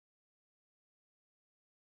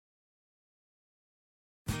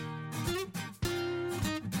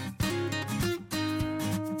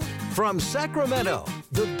From Sacramento,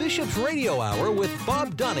 the Bishop's Radio Hour with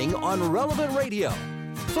Bob Dunning on Relevant Radio,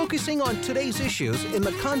 focusing on today's issues in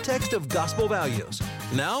the context of gospel values.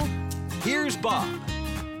 Now, here's Bob.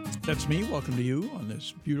 That's me. Welcome to you on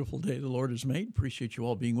this beautiful day the Lord has made. Appreciate you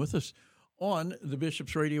all being with us on the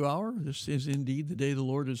Bishop's Radio Hour. This is indeed the day the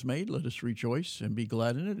Lord has made. Let us rejoice and be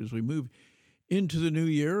glad in it as we move into the new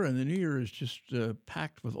year. And the new year is just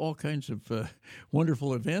packed with all kinds of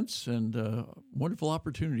wonderful events and wonderful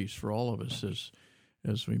opportunities for all of us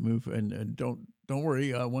as we move. And don't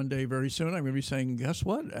worry, one day very soon I'm going to be saying, guess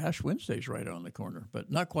what? Ash Wednesday's right on the corner, but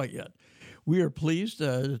not quite yet. We are pleased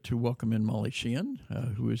to welcome in Molly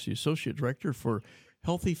Sheahan, who is the Associate Director for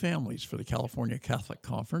Healthy Families for the California Catholic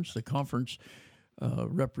Conference. The conference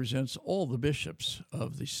represents all the bishops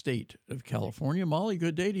of the state of California. Molly,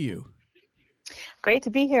 good day to you. Great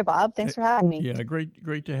to be here, Bob. Thanks for having me. Yeah,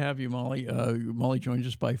 great to have you, Molly. Molly joins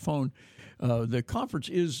us by phone. The conference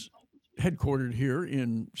is headquartered here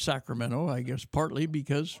in Sacramento, I guess partly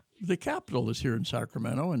because the capital is here in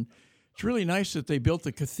Sacramento, and it's really nice that they built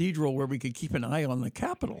the cathedral where we could keep an eye on the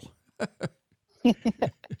capital.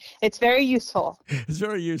 It's very useful. It's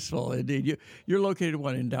very useful, indeed. You're located,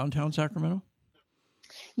 in downtown Sacramento?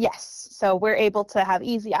 Yes. So we're able to have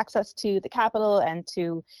easy access to the Capitol and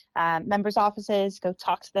to members' offices, go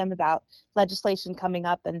talk to them about legislation coming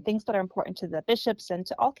up and things that are important to the bishops and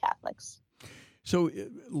to all Catholics. So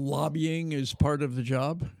lobbying is part of the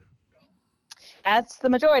job? That's the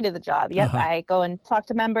majority of the job. Yep. I go and talk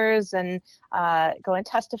to members and go and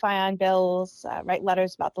testify on bills, write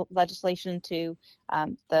letters about the legislation to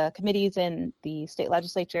the committees in the state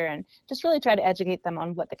legislature, and just really try to educate them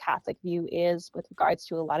on what the Catholic view is with regards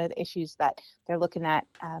to a lot of the issues that they're looking at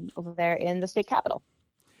over there in the state capitol.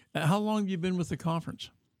 How long have you been with the conference?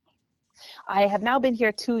 I have now been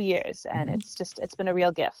here 2 years, and it's been a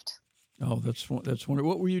real gift. Oh, that's wonderful.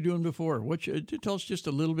 What were you doing before? Tell us just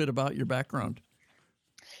a little bit about your background.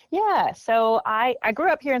 Yeah, so I grew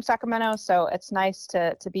up here in Sacramento, so it's nice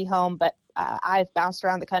to be home, but I've bounced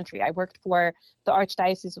around the country. I worked for the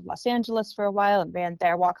Archdiocese of Los Angeles for a while and ran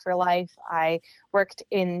their Walk for Life. I worked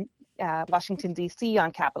in Washington, D.C.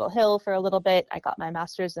 on Capitol Hill for a little bit. I got my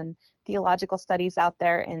master's in theological studies out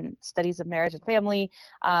there in studies of marriage and family.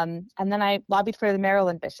 And then I lobbied for the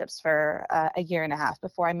Maryland bishops for a year and a half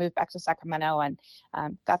before I moved back to Sacramento and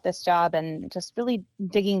got this job, and just really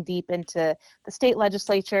digging deep into the state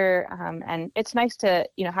legislature. And it's nice to,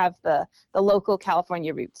 have the local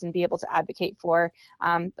California roots and be able to advocate for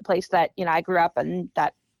the place that, I grew up and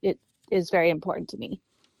that it is very important to me.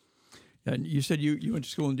 And you said you went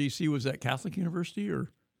to school in D.C. Was that Catholic University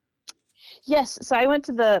or? Yes. So I went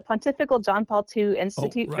to the Pontifical John Paul II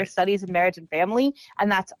Institute for Studies in Marriage and Family,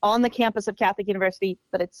 and that's on the campus of Catholic University,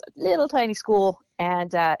 but it's a little tiny school.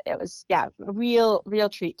 And it was, a real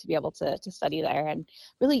treat to be able to study there and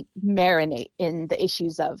really marinate in the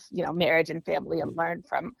issues of, marriage and family and learn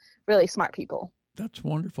from really smart people. That's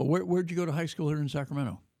wonderful. Where'd you go to high school here in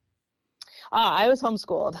Sacramento? I was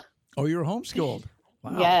homeschooled. Oh, you were homeschooled.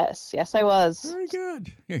 Wow. Yes, I was. Very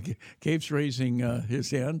good. Gabe's raising his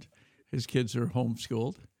hand. His kids are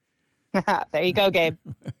homeschooled. There you go, Gabe.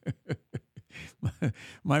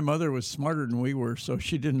 My mother was smarter than we were, so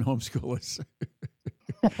she didn't homeschool us.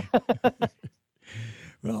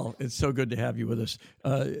 Well, it's so good to have you with us.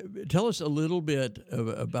 Tell us a little bit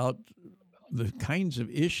about the kinds of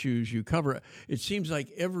issues you cover. It seems like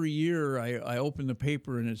every year I open the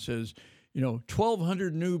paper and it says,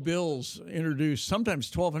 1,200 new bills introduced, sometimes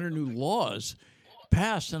 1,200 new laws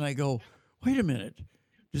passed. And I go, wait a minute.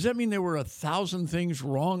 Does that mean there were 1,000 things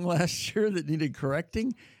wrong last year that needed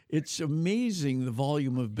correcting? It's amazing the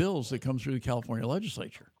volume of bills that come through the California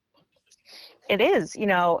legislature. It is.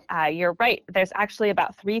 You're right. There's actually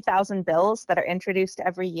about 3,000 bills that are introduced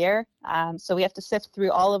every year. So we have to sift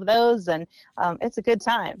through all of those, and it's a good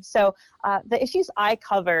time. So the issues I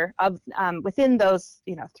cover within those,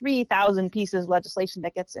 3,000 pieces of legislation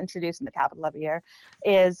that gets introduced in the Capitol every year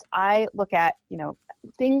is I look at,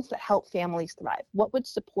 things that help families thrive. What would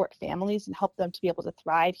support families and help them to be able to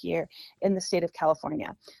thrive here in the state of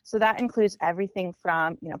California? So that includes everything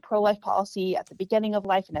from, pro-life policy at the beginning of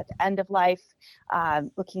life and at the end of life,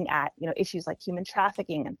 looking at, issues like human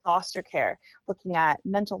trafficking and foster care, looking at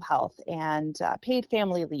mental health and paid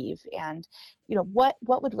family leave, and, what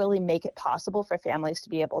would really make it possible for families to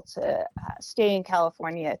be able to stay in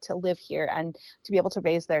California, to live here, and to be able to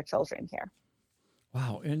raise their children here.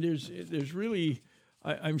 Wow. And there's really,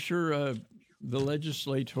 I'm sure the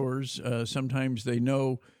legislators, sometimes they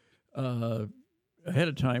know ahead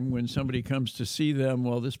of time when somebody comes to see them,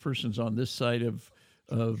 well, this person's on this side of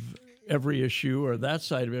every issue or that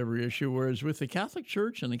side of every issue, whereas with the Catholic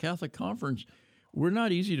Church and the Catholic Conference, we're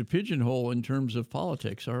not easy to pigeonhole in terms of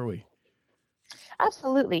politics, are we?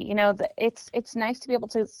 Absolutely. It's nice to be able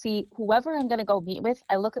to see whoever I'm going to go meet with.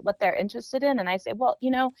 I look at what they're interested in and I say, well,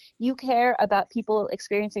 you care about people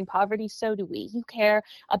experiencing poverty. So do we. You care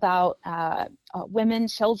about women,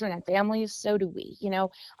 children, and families. So do we.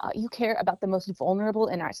 You care about the most vulnerable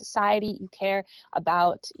in our society. You care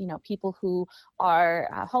about, people who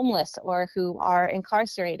are homeless or who are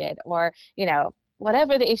incarcerated or,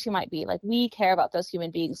 whatever the issue might be. Like, we care about those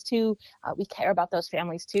human beings too. We care about those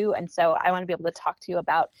families too. And so I want to be able to talk to you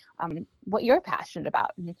about what you're passionate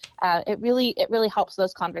about. And it really helps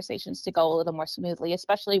those conversations to go a little more smoothly,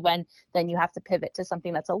 especially when then you have to pivot to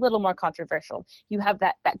something that's a little more controversial. You have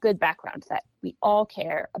that good background that we all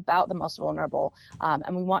care about the most vulnerable,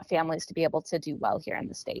 and we want families to be able to do well here in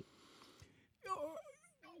the state.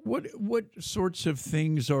 What sorts of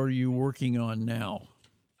things are you working on now?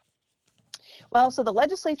 Well, so the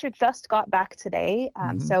legislature just got back today.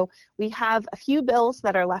 So we have a few bills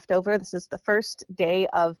that are left over. This is the first day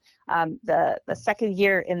of the second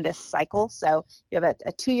year in this cycle. So you have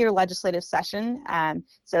a 2-year legislative session.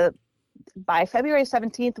 So by February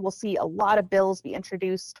 17th, we'll see a lot of bills be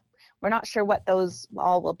introduced. We're not sure what those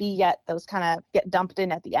all will be yet. Those kind of get dumped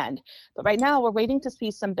in at the end. But right now, we're waiting to see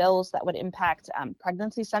some bills that would impact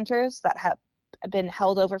pregnancy centers that have been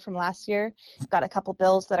held over from last year. We've got a couple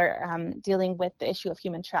bills that are dealing with the issue of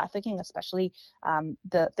human trafficking, especially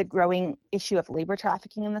the growing issue of labor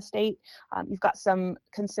trafficking in the state. You've got some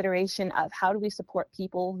consideration of how do we support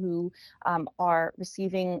people who are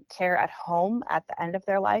receiving care at home at the end of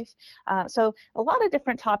their life. So a lot of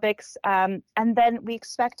different topics. And then we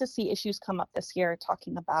expect to see issues come up this year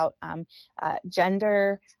talking about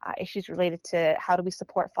gender, issues related to how do we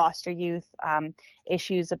support foster youth,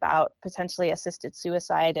 issues about potentially assisted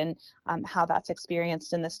suicide and how that's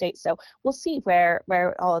experienced in the state. So we'll see where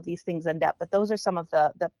all of these things end up, but those are some of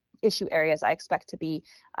the issue areas I expect to be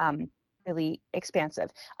really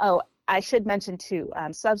expansive. Oh, I should mention too,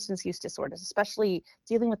 substance use disorders, especially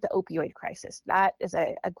dealing with the opioid crisis. That is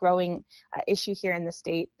a growing issue here in the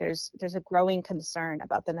state. There's a growing concern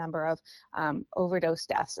about the number of overdose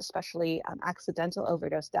deaths, especially accidental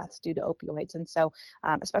overdose deaths due to opioids. And so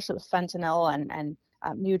especially with fentanyl and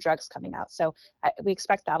new drugs coming out. So we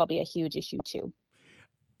expect that'll be a huge issue too.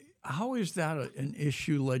 How is that an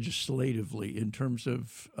issue legislatively in terms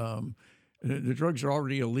of the drugs are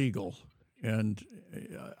already illegal? And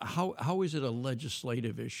how is it a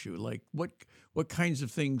legislative issue? Like what kinds of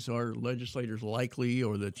things are legislators likely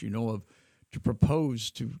or that you know of to propose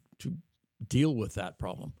to deal with that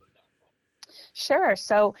problem? Sure.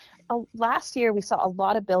 So last year we saw a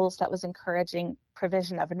lot of bills that was encouraging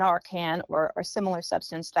provision of Narcan or similar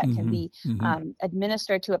substance that can be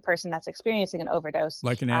administered to a person that's experiencing an overdose.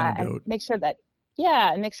 Like an antidote. And make sure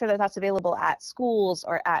that that's available at schools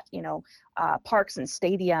or at, parks and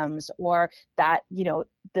stadiums, or that,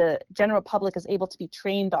 the general public is able to be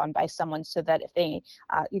trained on by someone so that if they,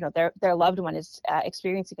 their loved one is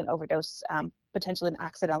experiencing an overdose, potentially an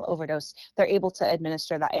accidental overdose, they're able to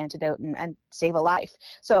administer that antidote and save a life.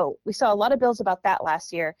 So we saw a lot of bills about that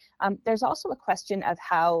last year. There's also a question of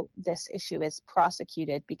how this issue is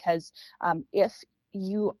prosecuted, because if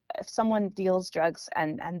someone deals drugs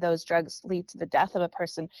and those drugs lead to the death of a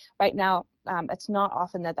person, right now, it's not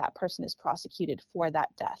often that person is prosecuted for that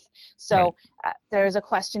death. So there's a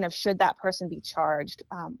question of should that person be charged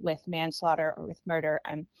with manslaughter or with murder?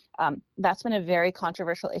 And that's been a very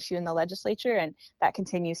controversial issue in the legislature, and that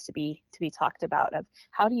continues to be talked about of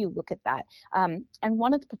how do you look at that? And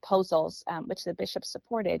one of the proposals, which the bishop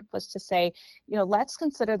supported, was to say, let's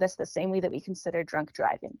consider this the same way that we consider drunk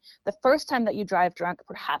driving. The first time that you drive drunk,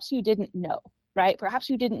 perhaps you didn't know. Right? Perhaps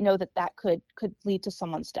you didn't know that could lead to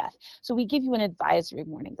someone's death. So we give you an advisory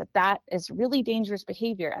warning that is really dangerous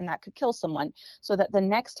behavior and that could kill someone, so that the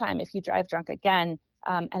next time if you drive drunk again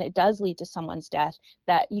and it does lead to someone's death,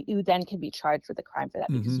 that you then can be charged with a crime for that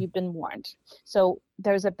because you've been warned. So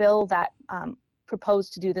there's a bill that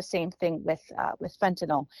proposed to do the same thing with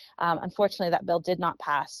fentanyl. Unfortunately, that bill did not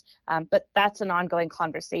pass, but that's an ongoing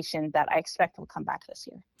conversation that I expect will come back this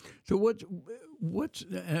year. So what's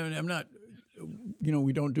and I'm not,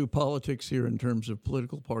 we don't do politics here in terms of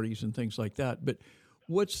political parties and things like that, but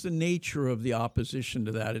what's the nature of the opposition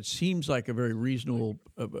to that? It seems like a very reasonable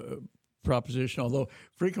proposition, although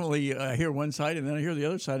frequently I hear one side and then I hear the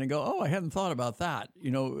other side and go, oh, I hadn't thought about that.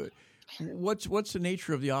 What's the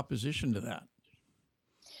nature of the opposition to that?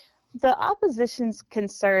 The opposition's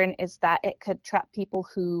concern is that it could trap people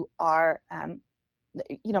who are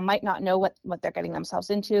might not know what they're getting themselves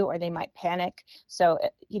into, or they might panic. So,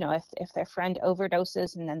 if their friend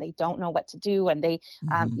overdoses and then they don't know what to do, and they,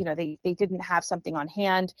 they didn't have something on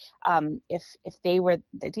hand, if they were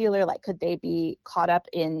the dealer, like, could they be caught up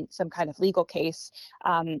in some kind of legal case?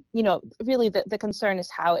 Really the concern is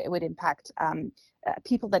how it would impact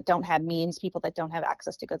people that don't have means, people that don't have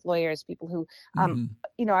access to good lawyers, people who,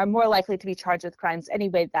 are more likely to be charged with crimes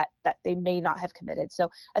anyway that they may not have committed. So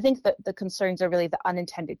I think that the concerns are really the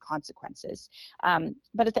unintended consequences.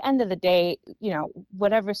 But at the end of the day,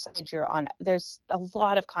 whatever side you're on, there's a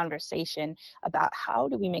lot of conversation about how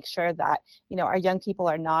do we make sure that, our young people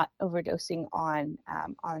are not overdosing on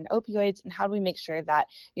opioids, and how do we make sure that,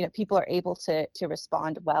 people are able to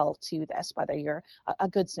respond well to this, whether you're a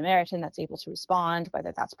good Samaritan that's able to respond,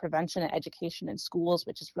 whether that's prevention and education in schools,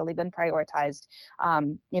 which has really been prioritized,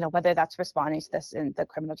 whether that's responding to this in the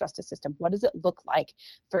criminal justice system. What does it look like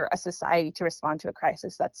for a society to respond to a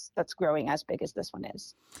crisis that's growing as big as this one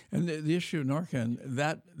is? And the issue of Narcan,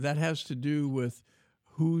 that has to do with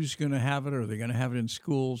who's going to have it. Are they going to have it in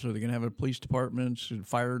schools? Are they going to have it in police departments and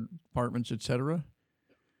fire departments, et cetera?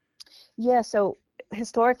 Yeah, so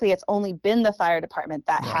historically, it's only been the fire department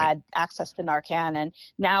that Right. had access to Narcan, and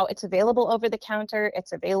now it's available over the counter.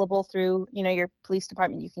 It's available through, your police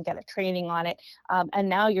department. You can get a training on it, and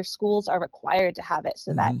now your schools are required to have it,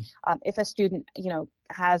 so that if a student,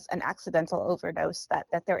 has an accidental overdose, that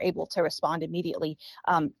they're able to respond immediately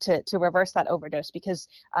to reverse that overdose, because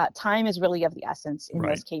time is really of the essence in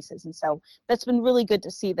those cases. And so that's been really good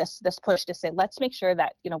to see this push to say, let's make sure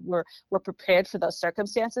that we're prepared for those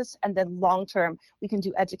circumstances, and then long term we can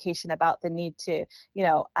do education about the need to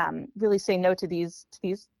really say no to these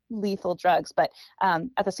lethal drugs, but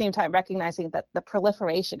at the same time recognizing that the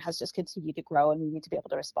proliferation has just continued to grow, and we need to be able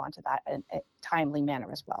to respond to that in a timely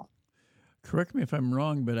manner as well. Correct me if I'm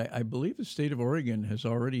wrong, but I believe the state of Oregon has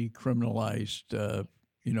already criminalized,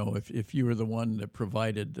 if you were the one that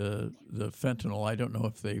provided the fentanyl. I don't know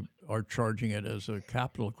if they are charging it as a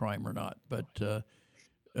capital crime or not, but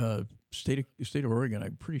state of Oregon,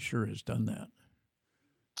 I'm pretty sure, has done that.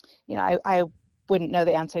 I wouldn't know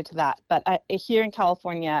the answer to that, but here in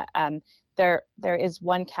California, there is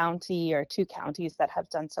one county or two counties that have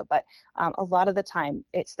done so, but a lot of the time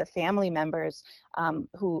it's the family members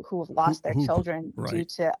who have lost their children due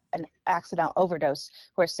to an accidental overdose,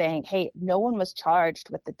 who are saying, hey, no one was charged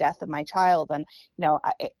with the death of my child, and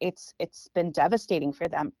it's been devastating for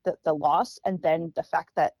them, the loss, and then the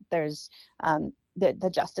fact that there's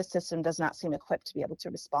the justice system does not seem equipped to be able to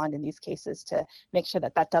respond in these cases to make sure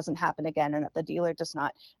that doesn't happen again, and that the dealer does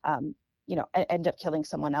not end up killing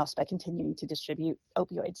someone else by continuing to distribute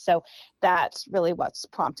opioids. So that's really what's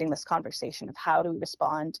prompting this conversation of how do we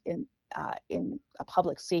respond in a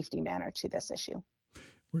public safety manner to this issue.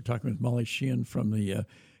 We're talking with Molly Sheahan from the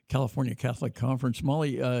California Catholic Conference.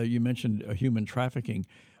 Molly, you mentioned human trafficking.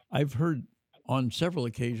 I've heard on several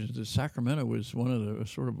occasions that Sacramento was one of the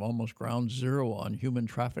sort of almost ground zero on human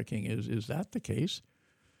trafficking. Is that the case?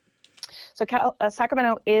 So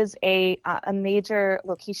Sacramento is a major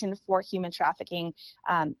location for human trafficking,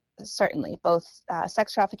 certainly, both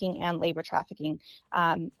sex trafficking and labor trafficking.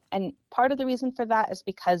 And part of the reason for that is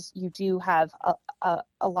because you do have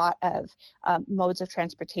a lot of modes of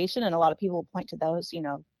transportation, and a lot of people point to those,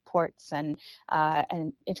 ports and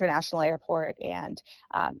international airport and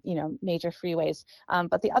major freeways.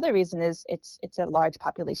 But the other reason is it's a large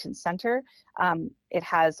population center. It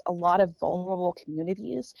has a lot of vulnerable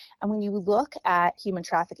communities, and when you look at human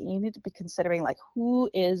trafficking, you need to be considering who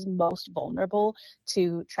is most vulnerable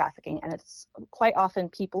to trafficking, and it's quite often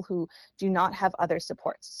people who do not have other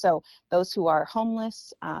supports. So those who are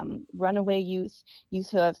homeless, runaway youth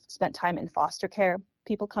who have spent time in foster care,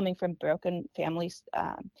 people coming from broken families,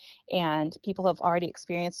 and people who have already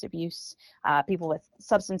experienced abuse, people with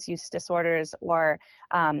substance use disorders, or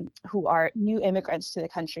who are new immigrants to the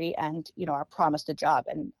country and are promised a job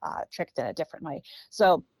and tricked in a different way.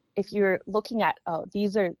 So if you're looking at,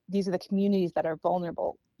 these are the communities that are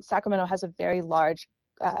vulnerable, Sacramento has a very large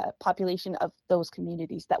population of those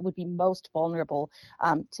communities that would be most vulnerable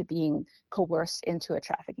to being coerced into a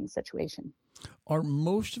trafficking situation. Are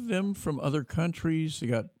most of them from other countries? They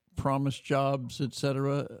got promised jobs, et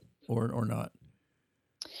cetera, or not?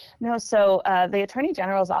 No, so the Attorney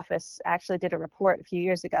General's office actually did a report a few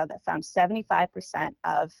years ago that found 75%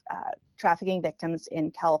 of trafficking victims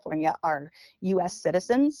in California are U.S.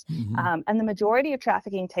 citizens, and the majority of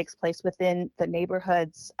trafficking takes place within the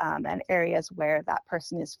neighborhoods and areas where that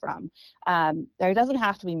person is from. There doesn't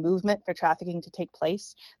have to be movement for trafficking to take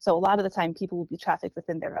place, so a lot of the time people will be trafficked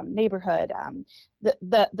within their own neighborhood.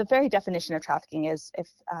 The very definition of trafficking is if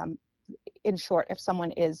in short, if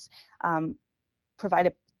someone is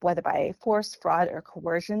provided, whether by force, fraud, or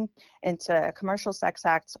coercion, into commercial sex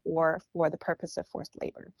acts or for the purpose of forced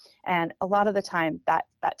labor. And a lot of the time that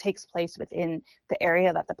takes place within the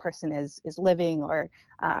area that the person is living or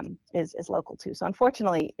is local to. So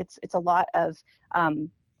unfortunately, it's a lot of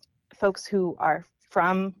folks who are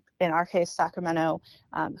from, in our case, Sacramento,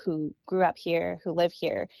 who grew up here, who live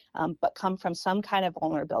here, but come from some kind of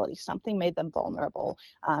vulnerability. Something made them vulnerable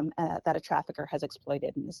that a trafficker has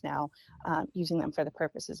exploited and is now using them for the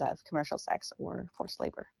purposes of commercial sex or forced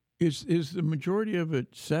labor. Is the majority of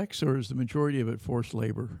it sex, or is the majority of it forced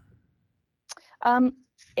labor?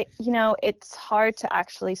 It's hard to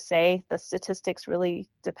actually say. The statistics really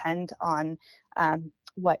depend on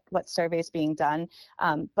what survey is being done.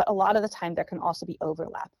 But a lot of the time there can also be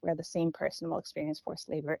overlap where the same person will experience forced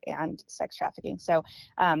labor and sex trafficking. So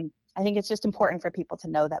I think it's just important for people to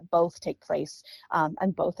know that both take place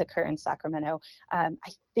and both occur in Sacramento. I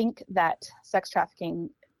think that sex trafficking,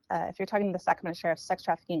 if you're talking to the Sacramento Sheriff, sex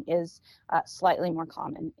trafficking is slightly more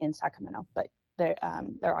common in Sacramento, but there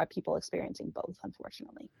are people experiencing both,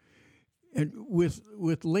 unfortunately. And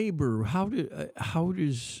with labor, how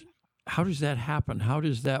does that happen? How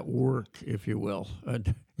does that work, if you will?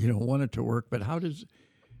 You don't want it to work, but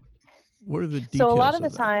what are the details? So a lot of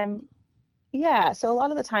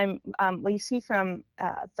the time, what you see from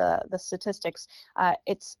the statistics,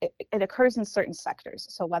 it occurs in certain sectors.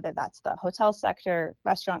 So whether that's the hotel sector,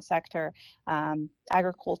 restaurant sector,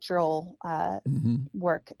 agricultural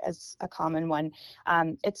work as a common one,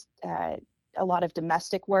 it's a lot of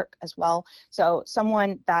domestic work as well. So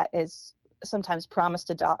someone that is sometimes promised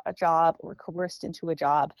a job or coerced into a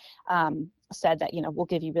job, said that, we'll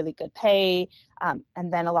give you really good pay.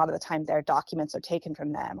 And then a lot of the time their documents are taken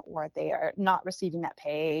from them, or they are not receiving that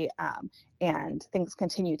pay. And things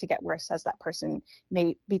continue to get worse as that person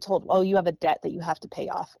may be told, oh, you have a debt that you have to pay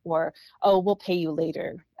off, or, oh, we'll pay you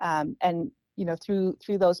later. And through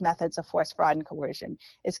those methods of force, fraud, and coercion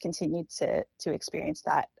is continued to experience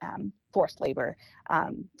that forced labor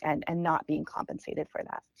and not being compensated for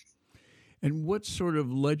that. And what sort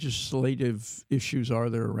of legislative issues are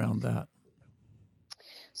there around that?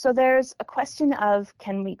 So there's a question of,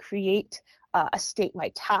 can we create a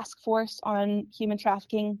statewide task force on human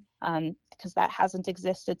trafficking? Because that hasn't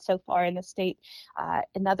existed so far in the state.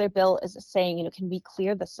 Another bill is saying, can we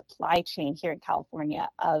clear the supply chain here in California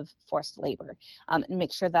of forced labor and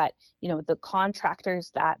make sure that, the contractors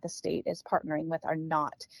that the state is partnering with are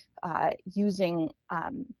not using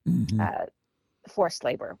forced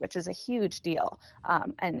labor, which is a huge deal.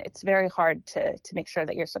 And it's very hard to make sure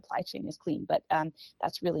that your supply chain is clean, but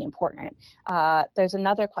that's really important. There's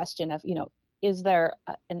another question of, is there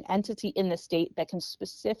an entity in the state that can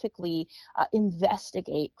specifically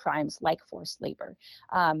investigate crimes like forced labor?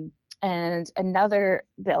 And another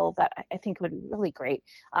bill that I think would be really great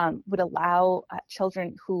would allow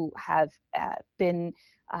children who have been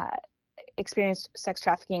experienced sex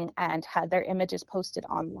trafficking and had their images posted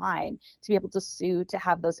online to be able to sue to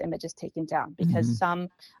have those images taken down, because some,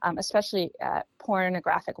 especially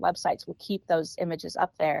pornographic websites, will keep those images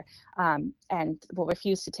up there and will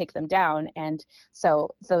refuse to take them down. And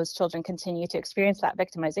so those children continue to experience that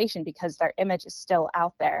victimization because their image is still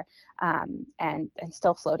out there and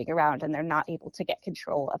still floating around, and they're not able to get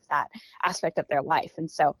control of that aspect of their life. And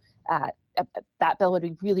so that bill would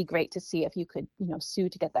be really great to see if you could, sue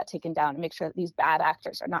to get that taken down and make sure that these bad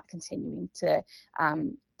actors are not continuing to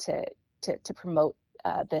promote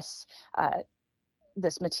this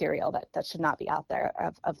material that should not be out there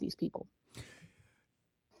of these people.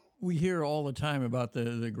 We hear all the time about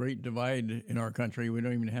the great divide in our country. We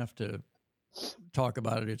don't even have to talk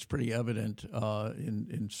about it. It's pretty evident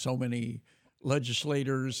in so many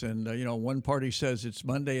legislators, and one party says it's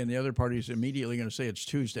Monday and the other party is immediately going to say it's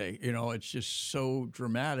Tuesday. It's just so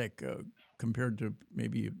dramatic compared to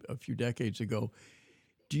maybe a few decades ago.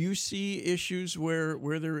 Do you see issues where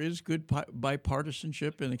there is good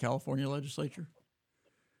bipartisanship in the California legislature?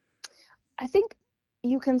 I think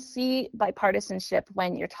you can see bipartisanship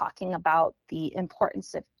when you're talking about the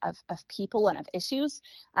importance of people and of issues.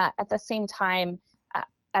 At the same time,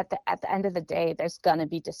 at the end of the day, there's going to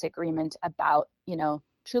be disagreement about,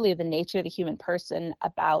 truly the nature of the human person,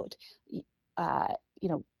 about,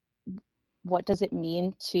 what does it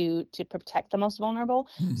mean to protect the most vulnerable?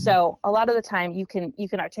 So a lot of the time you can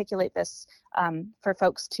articulate this for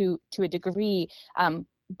folks to a degree,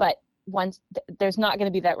 but once there's not going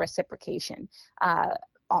to be that reciprocation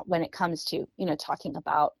when it comes to, talking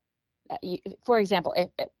about, for example,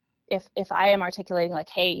 if I am articulating like,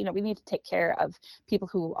 hey, you know, we need to take care of people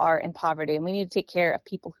who are in poverty, and we need to take care of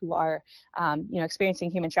people who are, you know, experiencing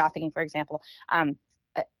human trafficking, for example,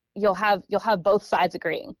 you'll have both sides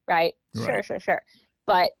agreeing, right? Right. Sure.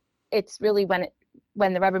 But it's really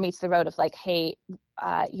when the rubber meets the road of like, hey,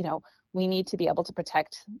 you know, we need to be able to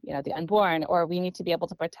protect, you know, the unborn, or we need to be able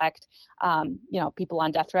to protect, you know, people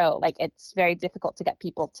on death row. Like, it's very difficult to get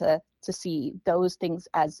people to see those things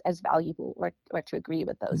as valuable, or to agree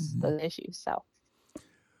with those issues. So,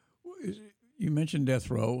 you mentioned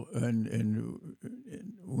death row, and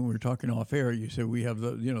when we were talking off air, you said we have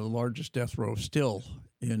the largest death row still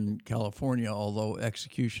in California, although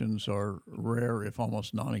executions are rare, if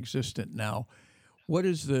almost non-existent now. What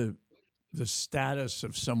is the status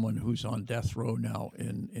of someone who's on death row now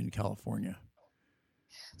in California?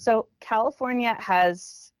 So California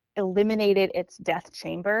has eliminated its death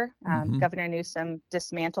chamber. Governor Newsom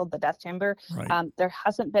dismantled the death chamber. Right. There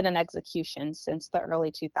hasn't been an execution since the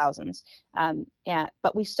early 2000s,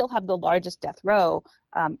 but we still have the largest death row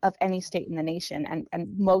of any state in the nation,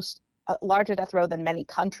 and most larger death row than many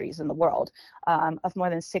countries in the world, of more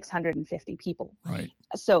than 650 people. Right.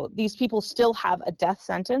 So these people still have a death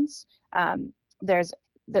sentence.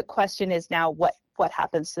 The question is now what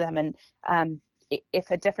happens to them, and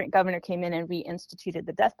if a different governor came in and reinstituted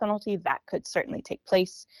the death penalty, that could certainly take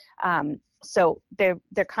place. So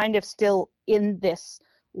they're kind of still in this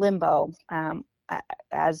limbo,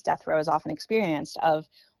 as death row is often experienced, of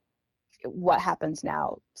what happens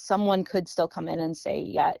now. Someone could still come in and say,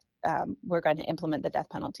 yeah, we're going to implement the death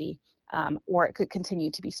penalty, or it could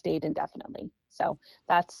continue to be stayed indefinitely. So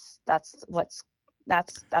that's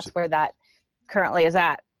where that currently is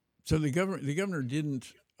at. So the governor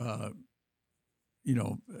didn't,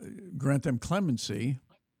 grant them clemency,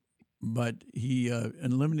 but he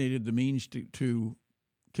eliminated the means to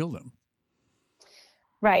kill them.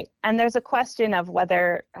 Right, and there's a question of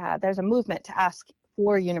whether there's a movement to ask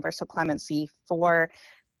for universal clemency for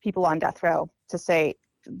people on death row, to say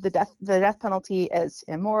the death penalty is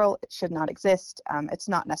immoral. It should not exist. It's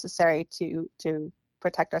not necessary to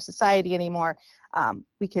protect our society anymore.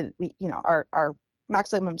 Our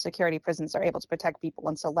maximum security prisons are able to protect people,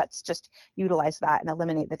 and so let's just utilize that and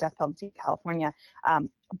eliminate the death penalty in California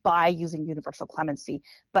by using universal clemency.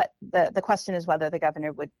 But the question is whether the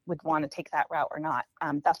governor would want to take that route or not.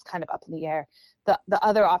 That's kind of up in the air. The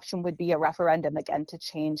other option would be a referendum, again, to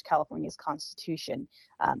change California's constitution.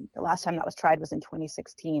 The last time that was tried was in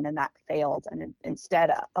 2016, and that failed, and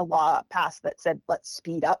instead a law passed that said, let's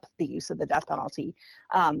speed up the use of the death penalty.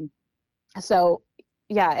 So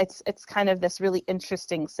yeah, it's kind of this really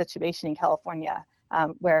interesting situation in California,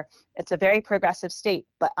 where it's a very progressive state,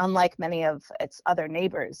 but unlike many of its other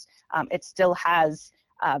neighbors, it still has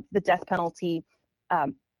the death penalty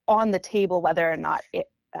on the table, whether or not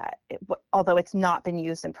although it's not been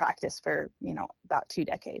used in practice for about 2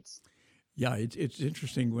 decades. Yeah, it's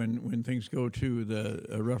interesting when things go to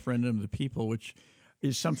the referendum of the people, which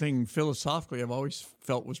is something philosophically I've always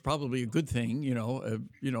felt was probably a good thing.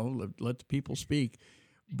 Let the people speak.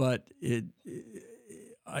 But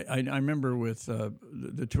I remember with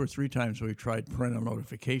the 2 or 3 times we tried parental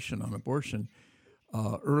notification on abortion.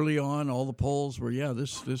 Early on, all the polls were,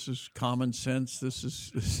 this is common sense. This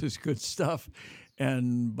is good stuff.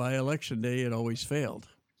 And by election day, it always failed.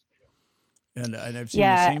 And I've seen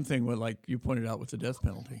the same thing with, like you pointed out, with the death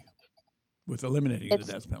penalty, with eliminating the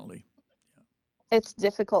death penalty. It's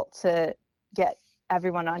difficult to get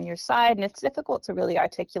everyone on your side, and it's difficult to really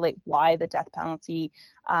articulate why the death penalty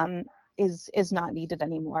is not needed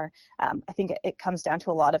anymore. I think it comes down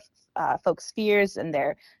to a lot of folks' fears and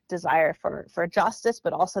their desire for justice,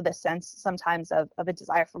 but also the sense sometimes of a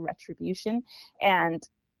desire for retribution. And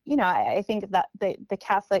I think that the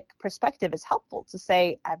Catholic perspective is helpful to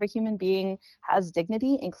say every human being has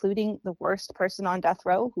dignity, including the worst person on death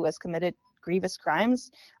row who has committed grievous crimes.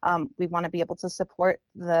 We want to be able to support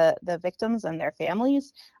the victims and their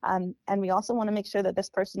families, and we also want to make sure that this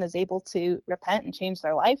person is able to repent and change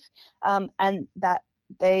their life, and that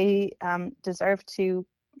they deserve to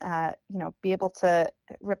be able to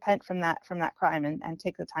repent from that crime and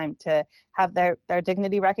take the time to have their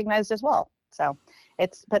dignity recognized as well. So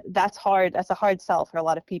but that's hard. That's a hard sell for a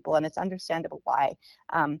lot of people, and it's understandable why.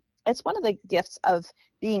 It's one of the gifts of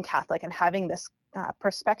being Catholic and having this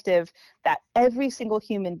perspective that every single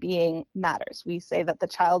human being matters. We say that the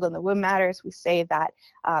child in the womb matters. We say that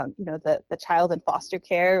the child in foster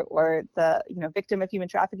care or the victim of human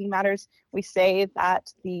trafficking matters. We say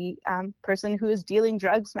that the person who is dealing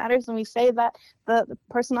drugs matters, and we say that the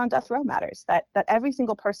person on death row matters. That every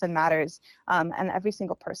single person matters, and every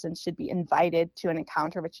single person should be invited to an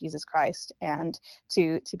encounter with Jesus Christ and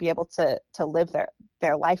to be able to live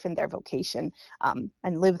their life and their vocation,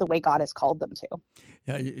 and live the way God has called them to.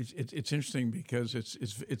 Yeah, it's interesting because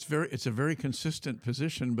it's a very consistent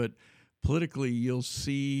position, but politically you'll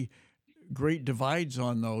see great divides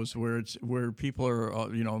on those where people are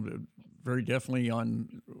very definitely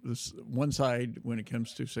on this one side when it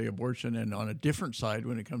comes to, say, abortion, and on a different side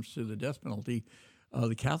when it comes to the death penalty.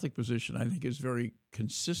 The Catholic position, I think, is very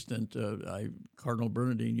consistent. Cardinal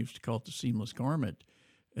Bernardine used to call it the seamless garment,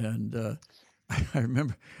 and I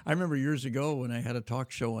remember years ago when I had a talk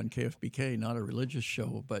show on KFBK, not a religious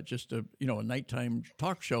show, but just a nighttime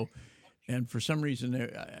talk show. And for some reason,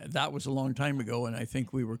 that was a long time ago, and I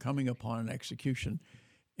think we were coming upon an execution,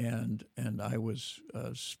 and I was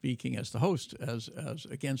speaking as the host as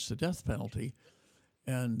against the death penalty,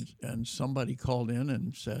 and somebody called in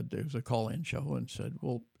and said, there was a call-in show, and said,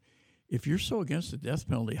 well, if you're so against the death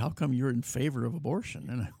penalty, how come you're in favor of abortion?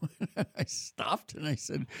 And I stopped and I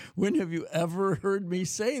said, when have you ever heard me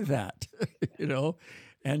say that?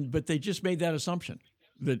 But they just made that assumption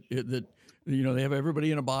that they have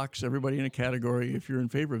everybody in a box, everybody in a category. If you're in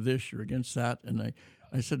favor of this, you're against that. And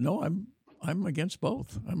I said, no, I'm against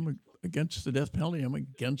both. I'm against the death penalty. I'm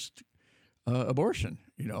against abortion.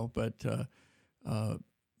 But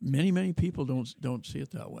many people don't see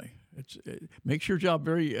it that way. It makes your job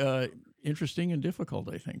very interesting and difficult,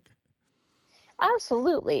 I think.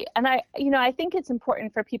 Absolutely. And I think it's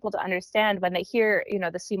important for people to understand when they hear,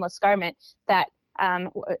 the seamless garment, that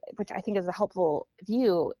which I think is a helpful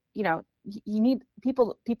view. You need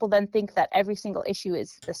people then think that every single issue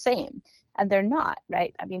is the same, and they're not,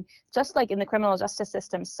 right? I mean, just like in the criminal justice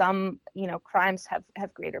system, some crimes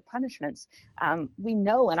have greater punishments. We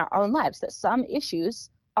know in our own lives that some issues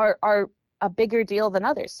are a bigger deal than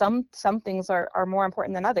others. Some things are more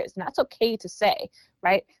important than others, and that's okay to say,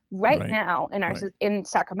 right? Right now in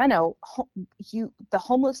Sacramento, the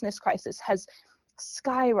homelessness crisis has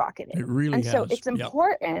skyrocketed. It really has. And so it's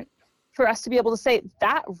important for us to be able to say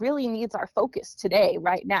that really needs our focus today,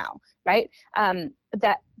 right now, right?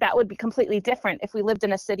 That would be completely different if we lived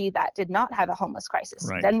in a city that did not have a homeless crisis.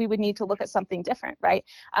 Right. Then we would need to look at something different, right?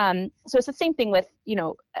 So it's the same thing with,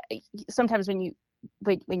 sometimes when you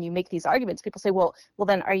make these arguments, people say, well,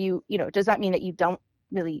 then are you, does that mean that you don't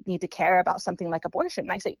really need to care about something like abortion?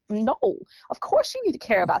 And I say, no, of course you need to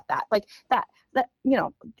care about that. Like that,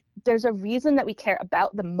 there's a reason that we care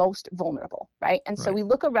about the most vulnerable, right? And so we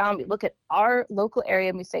look around, we look at our local area,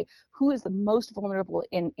 and we say, who is the most vulnerable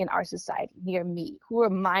in our society near me? Who are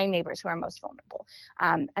my neighbors who are most vulnerable?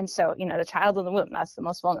 And so, the child in the womb, that's the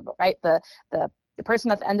most vulnerable, right? The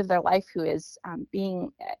person at the end of their life who is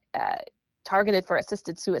being targeted for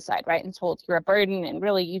assisted suicide, right? And told you're a burden and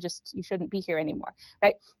really you shouldn't be here anymore,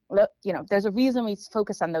 right? There's a reason we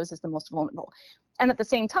focus on those as the most vulnerable. And at the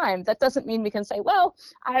same time, that doesn't mean we can say, well,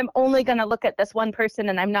 I'm only going to look at this one person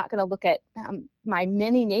and I'm not going to look at my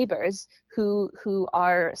many neighbors who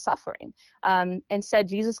are suffering. Instead,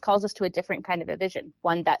 Jesus calls us to a different kind of a vision,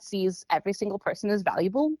 one that sees every single person as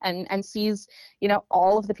valuable and sees,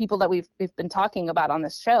 all of the people that we've been talking about on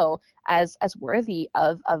this show as worthy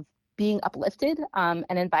of being uplifted and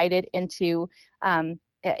invited into a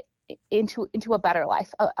better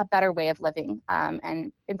life, a better way of living,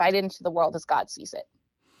 and invited into the world as God sees it.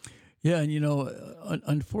 Yeah, and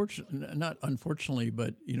not unfortunately,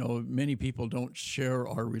 but many people don't share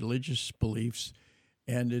our religious beliefs,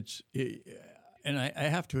 and and I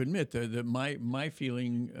have to admit that my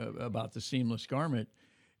feeling about the seamless garment,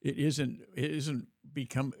 it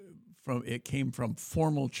came from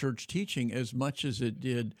formal church teaching as much as it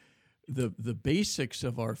did the basics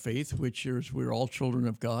of our faith, which is we're all children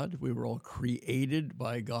of God. We were all created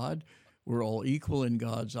by God. We're all equal in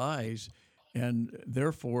God's eyes. And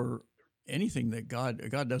therefore, anything that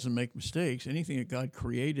God doesn't make mistakes, anything that God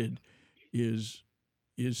created is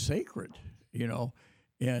sacred,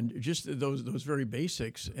 and just those very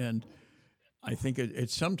basics. And I think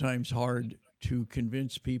it's sometimes hard to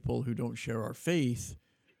convince people who don't share our faith.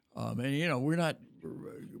 We're not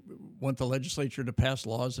want the legislature to pass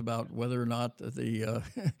laws about whether or not the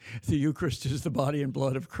Eucharist is the body and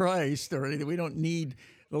blood of Christ or anything. We don't need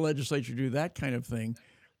the legislature to do that kind of thing,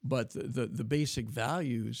 but the basic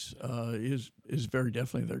values is very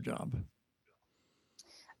definitely their job.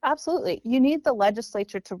 Absolutely. You need the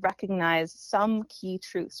legislature to recognize some key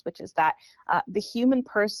truths, which is that the human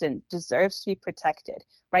person deserves to be protected,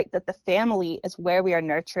 right? That the family is where we are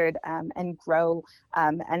nurtured and grow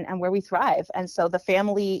and where we thrive. And so the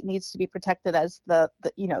family needs to be protected as the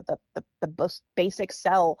most basic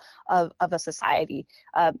cell of a society.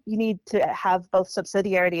 You need to have both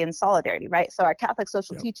subsidiarity and solidarity, right? So our Catholic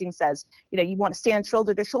social Yep. teaching says, you want to stand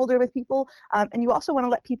shoulder to shoulder with people, and you also want to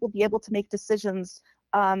let people be able to make decisions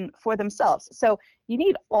for themselves. So you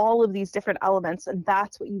need all of these different elements, and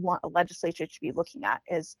that's what you want a legislature to be looking at: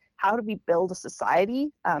 is how do we build a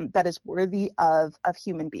society that is worthy of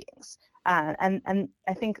human beings? And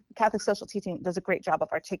I think Catholic social teaching does a great job of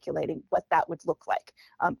articulating what that would look like,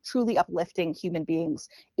 truly uplifting human beings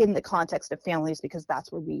in the context of families, because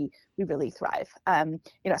that's where we really thrive.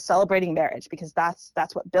 Celebrating marriage, because that's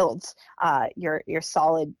what builds your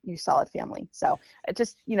solid family. So it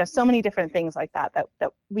just, so many different things like that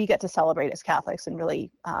we get to celebrate as Catholics and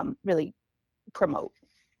really promote.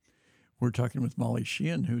 We're talking with Molly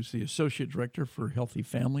Sheahan, who's the Associate Director for Healthy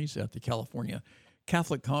Families at the California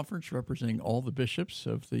Catholic Conference, representing all the bishops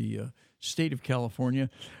of the state of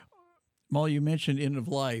California. Molly, you mentioned end of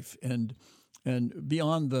life, and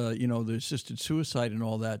beyond the assisted suicide and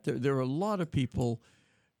all that, there are a lot of people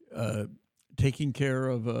taking care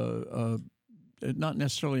of not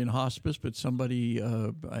necessarily in hospice, but somebody.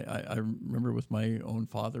 I remember with my own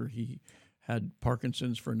father, he had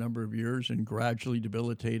Parkinson's for a number of years and gradually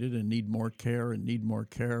debilitated and need more care,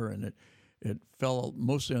 and it fell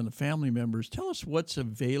mostly on the family members. Tell us what's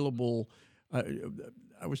available.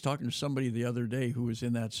 I was talking to somebody the other day who was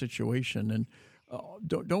in that situation, and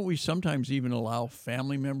don't we sometimes even allow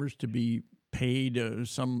family members to be paid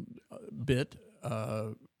some bit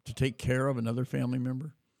to take care of another family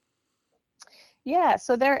member? Yeah,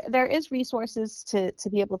 so there is resources to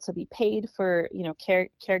be able to be paid for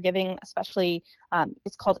caregiving, especially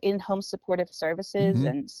it's called in-home supportive services. Mm-hmm.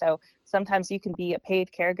 And so sometimes you can be a paid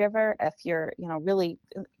caregiver if you're really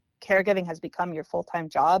caregiving has become your full-time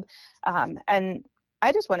job. And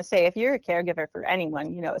I just want to say, if you're a caregiver for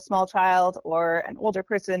anyone, a small child or an older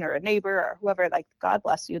person or a neighbor or whoever, like, God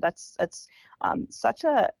bless you. That's such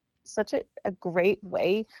a great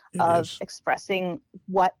way of expressing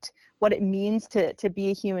what it means to be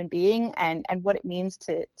a human being and what it means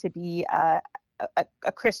to be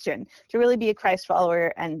a Christian, to really be a Christ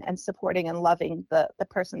follower and supporting and loving the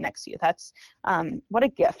person next to you. That's what a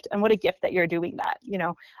gift, and what a gift that you're doing that.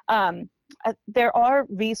 There are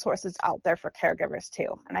resources out there for caregivers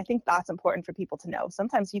too, and I think that's important for people to know.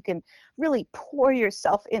 Sometimes you can really pour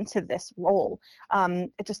yourself into this role, and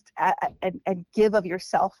give of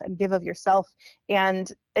yourself,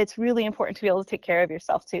 and it's really important to be able to take care of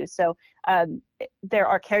yourself too. So there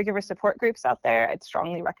are caregiver support groups out there. I'd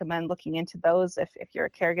strongly recommend looking into those if you're a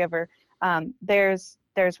caregiver. There's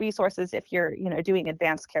resources if you're doing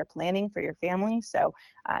advanced care planning for your family. So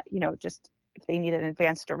just if they need an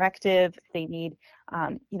advanced directive, if they need,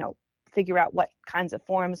 figure out what kinds of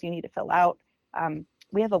forms you need to fill out.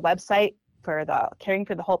 We have a website for the Caring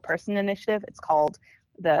for the Whole Person initiative. It's called,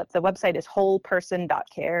 the website is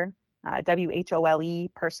wholeperson.care, WHOLE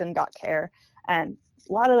person.care. And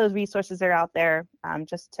a lot of those resources are out there,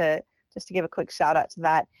 just to give a quick shout out to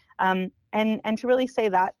that. And to really say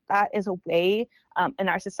that is a way in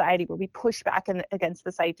our society where we push back against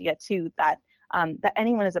this idea too, that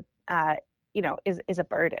anyone is a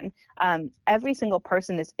burden. Every single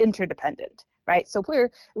person is interdependent, right? So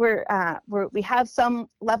we have some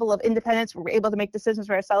level of independence where we're able to make decisions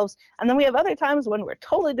for ourselves, and then we have other times when we're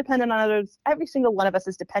totally dependent on others. Every single one of us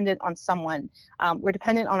is dependent on someone. We're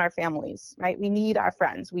dependent on our families, right? We need our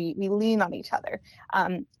friends. We lean on each other,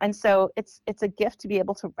 and so it's a gift to be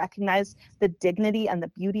able to recognize the dignity and the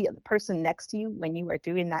beauty of the person next to you when you are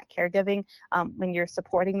doing that caregiving. When you're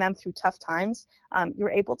supporting them through tough times,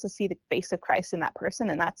 you're able to see the face of Christ in that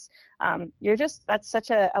person, and that's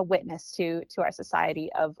such a witness to our society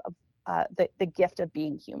of the gift of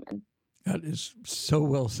being human. That is so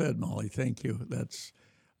well said, Molly. Thank you. That's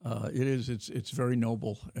it's very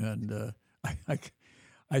noble, and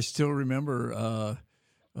I still remember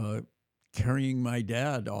carrying my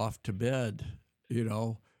dad off to bed,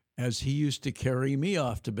 as he used to carry me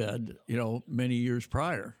off to bed, many years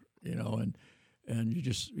prior, and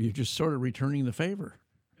you're just sort of returning the favor.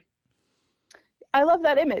 I love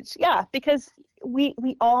that image. Yeah, because we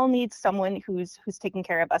all need someone who's taking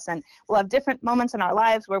care of us, and we'll have different moments in our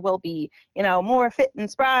lives where we'll be, more fit and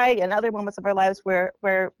spry, and other moments of our lives where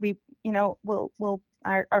we,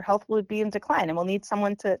 our health will be in decline, and we'll need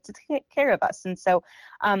someone to take care of us. And so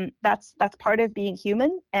that's part of being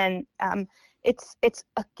human. And it's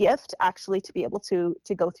a gift actually to be able to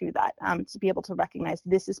go through that, to be able to recognize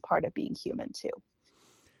this is part of being human too.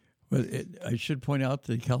 Well, I should point out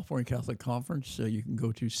the California Catholic Conference. You can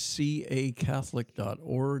go to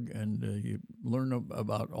cacatholic.org and you learn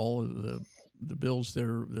about all of the bills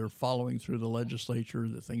they're following through the legislature,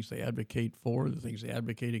 the things they advocate for, the things they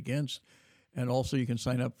advocate against. And also you can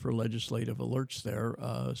sign up for legislative alerts there,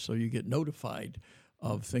 so you get notified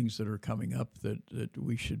of things that are coming up that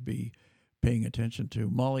we should be paying attention to.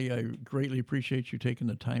 Molly, I greatly appreciate you taking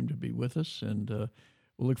the time to be with us, and we'll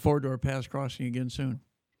look forward to our paths crossing again soon.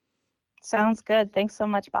 Sounds good. Thanks so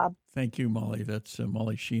much, Bob. Thank you, Molly. That's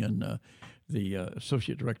Molly Sheahan, the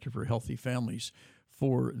Associate Director for Healthy Families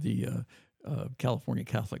for the California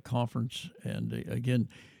Catholic Conference. And again,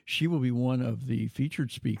 she will be one of the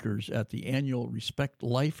featured speakers at the annual Respect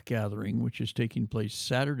Life Gathering, which is taking place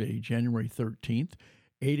Saturday, January 13th,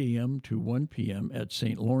 8 a.m. to 1 p.m. at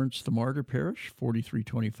St. Lawrence the Martyr Parish,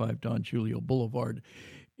 4325 Don Julio Boulevard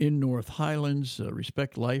in North Highlands.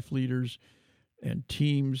 Respect Life leaders and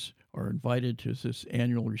teams are invited to this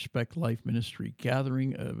annual Respect Life Ministry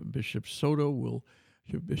gathering. Bishop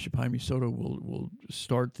Jaime Soto will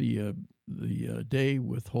start the day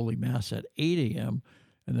with Holy Mass at 8 a.m.,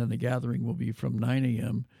 and then the gathering will be from 9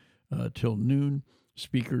 a.m. Till noon.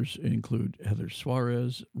 Speakers include Heather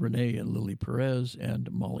Suarez, Renee and Lily Perez,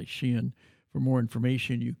 and Molly Sheahan. For more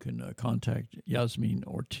information, you can contact Yasmin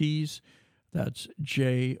Ortiz. That's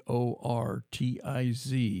JORTIZ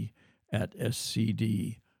at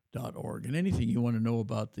scd.org. And anything you want to know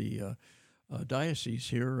about the diocese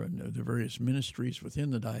here and the various ministries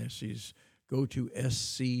within the diocese, go to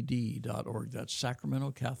scd.org. That's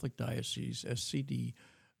Sacramento Catholic Diocese,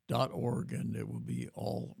 scd.org, and it will be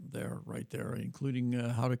all there, right there, including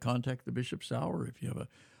how to contact the Bishop's Hour. If you have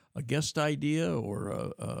a guest idea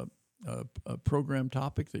or a program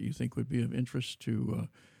topic that you think would be of interest to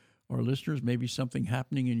our listeners, maybe something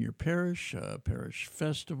happening in your parish, a parish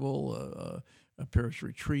festival, a parish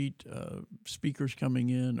retreat, speakers coming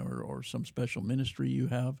in, or some special ministry you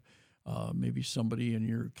have. Maybe somebody in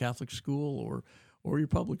your Catholic school or your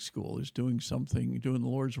public school is doing the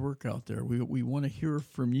Lord's work out there. We want to hear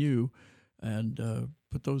from you and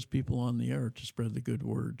put those people on the air to spread the good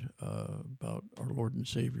word about our Lord and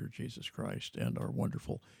Savior, Jesus Christ, and our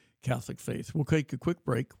wonderful Catholic faith. We'll take a quick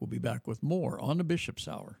break. We'll be back with more on the Bishop's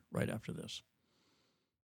Hour right after this.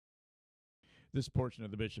 This portion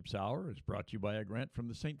of the Bishop's Hour is brought to you by a grant from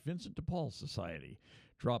the St. Vincent de Paul Society.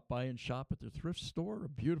 Drop by and shop at their thrift store, a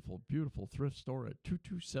beautiful, beautiful thrift store at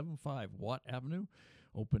 2275 Watt Avenue.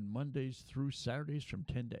 Open Mondays through Saturdays from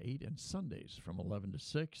 10 to 8 and Sundays from 11 to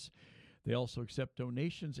 6. They also accept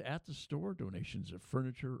donations at the store, donations of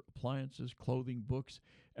furniture, appliances, clothing, books,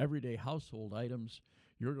 everyday household items.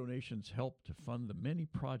 Your donations help to fund the many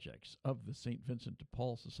projects of the St. Vincent de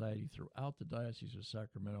Paul Society throughout the Diocese of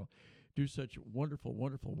Sacramento. Do such wonderful,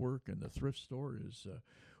 wonderful work, and the thrift store is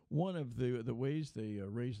one of the ways they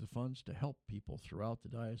raise the funds to help people throughout the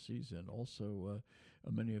diocese, and also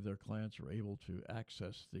many of their clients are able to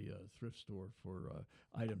access the thrift store for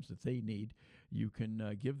items that they need. You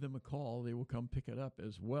can give them a call. They will come pick it up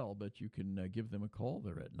as well, but you can give them a call.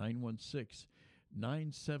 They're at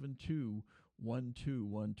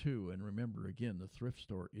 916-972-1212. And remember, again, the thrift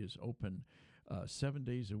store is open 7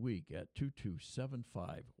 days a week at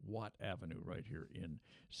 2275 Watt Avenue right here in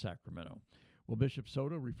Sacramento. Well, Bishop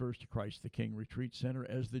Soto refers to Christ the King Retreat Center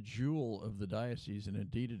as the jewel of the diocese, and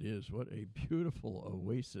indeed it is. What a beautiful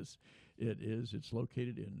oasis it is. It's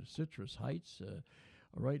located in Citrus Heights,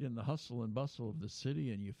 right in the hustle and bustle of the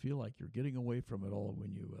city, and you feel like you're getting away from it all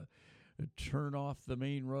when you turn off the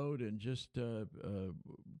main road and just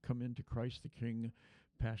come into Christ the King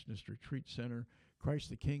Passionist Retreat Center. Christ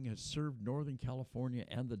the King has served Northern California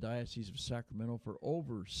and the Diocese of Sacramento for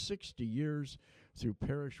over 60 years through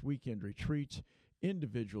parish weekend retreats,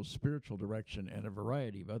 individual spiritual direction, and a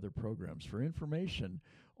variety of other programs. For information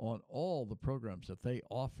on all the programs that they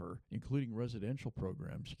offer, including residential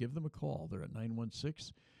programs, give them a call. They're at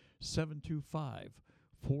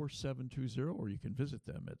 916-725-4720, or you can visit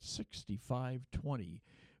them at 6520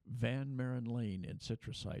 Van Maren Lane in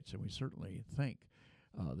Citrus Heights. And we certainly thank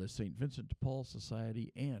the St. Vincent de Paul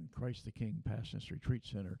Society and Christ the King Passionist Retreat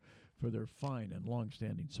Center for their fine and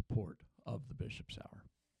long-standing support of the Bishop's Hour.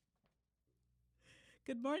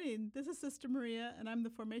 Good morning. This is Sister Maria, and I'm the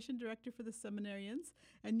Formation Director for the Seminarians,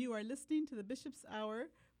 and you are listening to the Bishop's Hour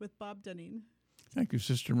with Bob Dunning. Thank you,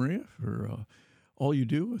 Sister Maria, for all you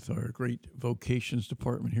do with our great vocations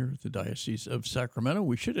department here at the Diocese of Sacramento.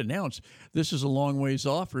 We should announce this is a long ways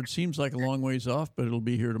off, or it seems like a long ways off, but it'll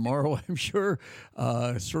be here tomorrow, I'm sure.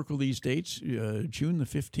 Circle these dates. June the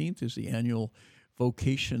 15th is the annual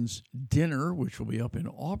Vocations Dinner, which will be up in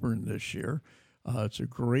Auburn this year. It's a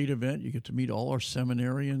great event. You get to meet all our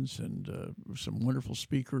seminarians and some wonderful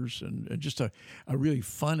speakers, and just a really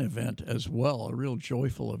fun event as well, a real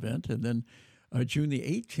joyful event. And then June the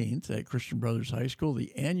 18th at Christian Brothers High School,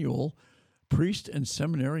 the annual Priest and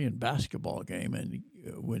Seminarian basketball game. And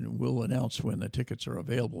when we'll announce when the tickets are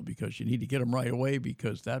available, because you need to get them right away,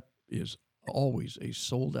 because that is always a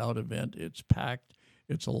sold-out event. It's packed.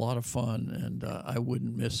 It's a lot of fun, and I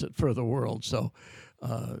wouldn't miss it for the world. So,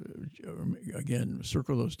 again,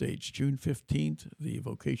 circle those dates. June 15th, the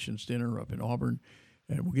Vocations Dinner up in Auburn.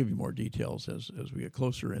 And we'll give you more details as we get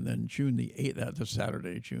closer. And then June the 8th, that's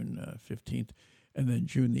Saturday, June 15th. And then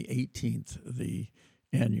June the 18th, the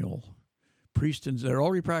annual Priest and, they're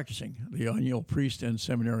already practicing, the annual Priest and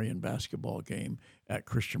Seminarian basketball game at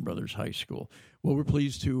Christian Brothers High School. Well, we're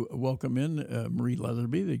pleased to welcome in Marie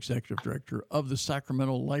Leatherby, the Executive Director of the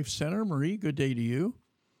Sacramento Life Center. Marie, good day to you.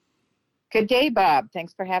 Good day, Bob.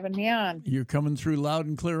 Thanks for having me on. You're coming through loud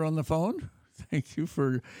and clear on the phone. Thank you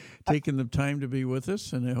for taking the time to be with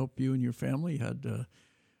us, and I hope you and your family had a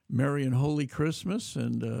merry and holy Christmas,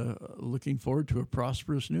 and looking forward to a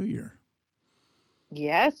prosperous New Year.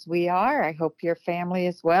 Yes, we are. I hope your family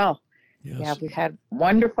as well. Yes. Yeah, we've had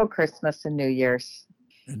wonderful Christmas and New Year's.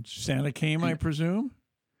 And Santa came, I presume?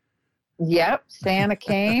 Yep, Santa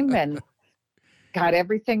came and got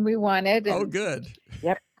everything we wanted. And, oh, good.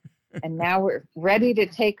 Yep. And now we're ready to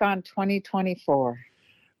take on 2024.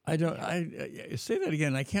 I say that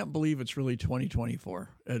again. I can't believe it's really 2024.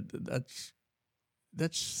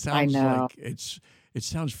 That sounds like it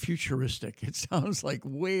sounds futuristic. It sounds like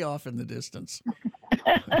way off in the distance.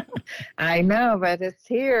 I know, but it's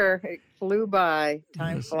here. It flew by.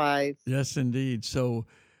 Time flies. Yes, indeed. So,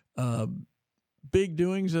 big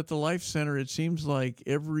doings at the Life Center. It seems like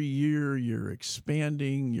every year you're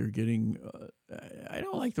expanding. You're getting. I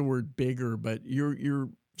don't like the word bigger, but you're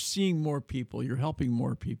seeing more people. You're helping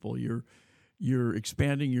more people. You're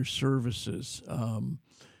expanding your services.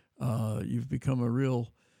 You've become a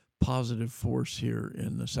real positive force here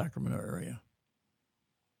in the Sacramento area.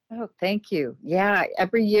 Oh, thank you. Yeah,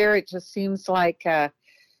 every year it just seems like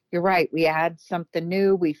you're right. We add something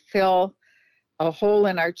new. We fill a hole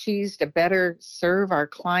in our cheese to better serve our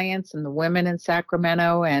clients and the women in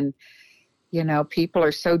Sacramento. And, you know, people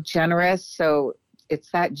are so generous. So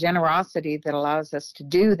it's that generosity that allows us to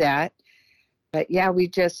do that. But yeah, we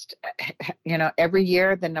just, you know, every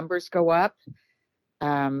year the numbers go up.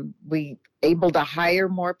 We able to hire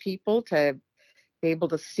more people to be able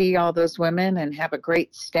to see all those women and have a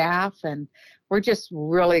great staff. And we're just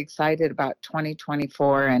really excited about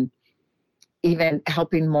 2024 and even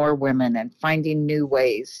helping more women and finding new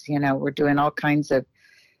ways. You know, we're doing all kinds of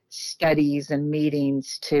studies and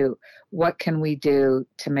meetings to what can we do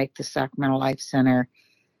to make the Sacramento Life Center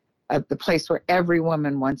the place where every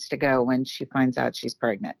woman wants to go when she finds out she's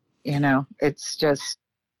pregnant. You know, it's just,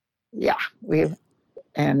 yeah,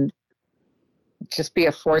 and just be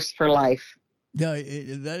a force for life. Yeah,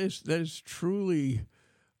 that is truly,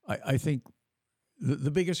 I think,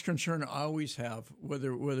 the biggest concern I always have,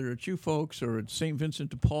 whether it's you folks or it's St.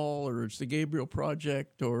 Vincent de Paul or it's the Gabriel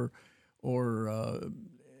Project or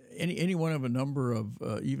any one of a number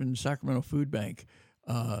of even Sacramento Food Bank,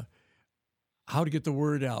 how to get the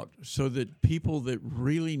word out so that people that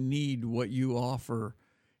really need what you offer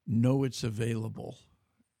know it's available,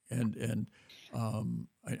 and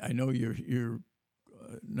I know your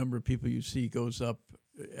number of people you see goes up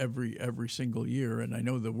every single year, and I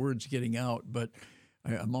know the word's getting out, but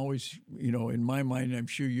I'm always, you know, in my mind, I'm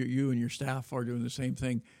sure you and your staff are doing the same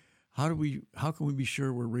thing. How can we be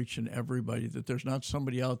sure we're reaching everybody, that there's not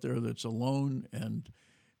somebody out there that's alone and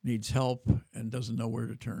needs help and doesn't know where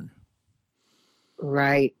to turn?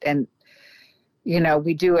 Right. And, you know,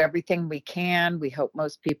 we do everything we can. We hope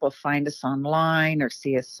most people find us online or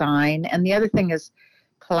see a sign. And the other thing is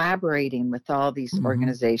collaborating with all these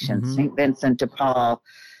organizations, St. Vincent de Paul,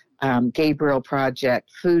 Gabriel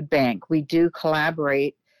Project, Food Bank. We do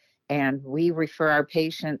collaborate, and we refer our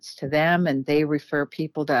patients to them and they refer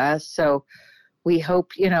people to us. So we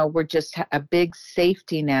hope, you know, we're just a big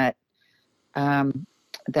safety net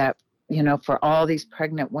that, you know, for all these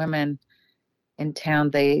pregnant women in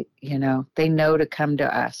town, they know to come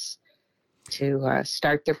to us to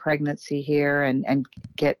start their pregnancy here and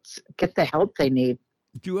get the help they need.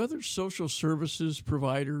 Do other social services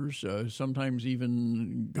providers, sometimes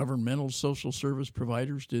even governmental social service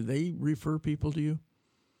providers, do they refer people to you?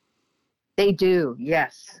 They do,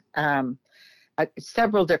 yes.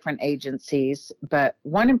 Several different agencies, but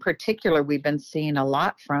one in particular we've been seeing a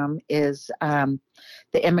lot from is the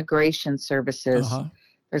immigration services. Uh-huh.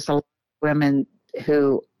 There's a lot of women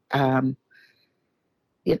who that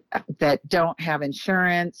don't have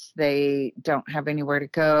insurance, they don't have anywhere to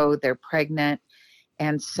go, they're pregnant,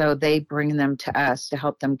 and so they bring them to us to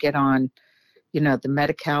help them get on, the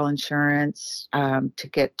Medi-Cal insurance, to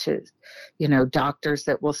get to, doctors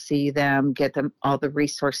that will see them, get them all the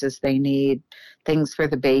resources they need, things for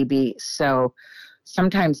the baby. So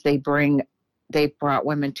sometimes they brought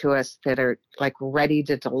women to us that are like ready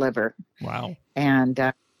to deliver. Wow.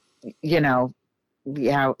 And,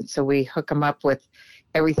 so we hook them up with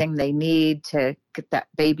everything they need to get that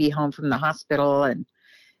baby home from the hospital and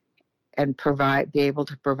be able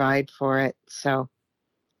to provide for it. So,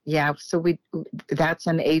 yeah, so that's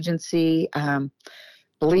an agency.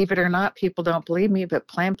 Believe it or not, people don't believe me, but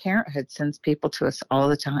Planned Parenthood sends people to us all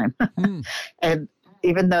the time. And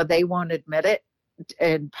even though they won't admit it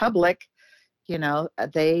in public, they know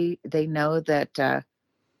that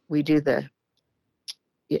we do that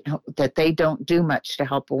they don't do much to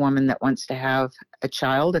help a woman that wants to have a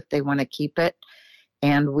child if they want to keep it.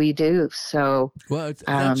 And we do. So, well,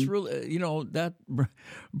 that's really, that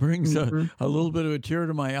brings a little bit of a tear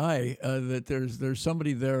to my eye, that there's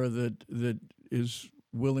somebody there that is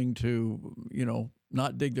willing to,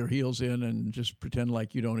 not dig their heels in and just pretend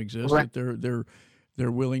like you don't exist. Right. That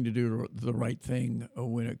they're willing to do the right thing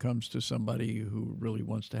when it comes to somebody who really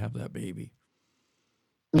wants to have that baby.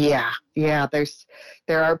 Yeah.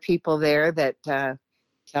 There are people there that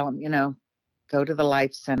tell them, go to the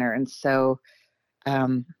Life Center. And so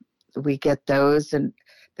we get those, and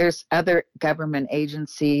there's other government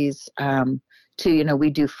agencies too. We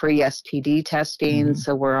do free STD testing,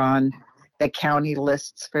 so we're on the county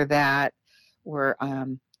lists for that. We're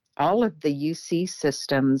all of the UC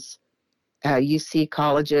systems, UC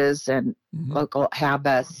colleges and local have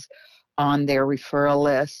us on their referral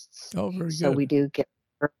lists. Oh, very good. So we do get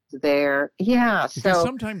there. Yeah. Because so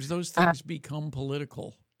sometimes those things become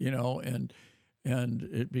political, and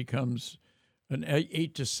it becomes an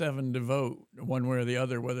 8-7 to vote one way or the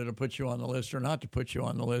other, whether to put you on the list or not to put you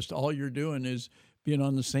on the list. All you're doing is being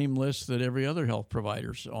on the same list that every other health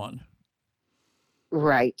provider's on.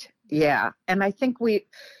 Right. Yeah. And I think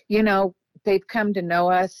they've come to know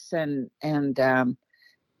us and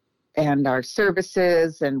our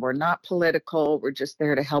services, and we're not political. We're just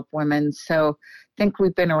there to help women. So I think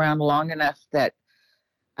we've been around long enough that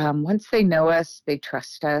once they know us, they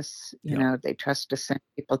trust us. They trust to send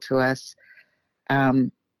people to us.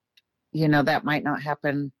 That might not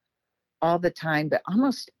happen all the time, but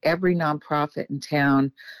almost every nonprofit in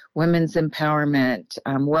town, women's empowerment,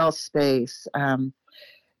 WellSpace,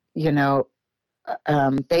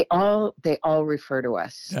 they all refer to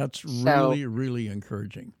us. That's really, really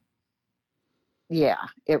encouraging. Yeah,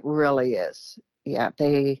 it really is. Yeah,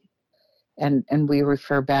 and we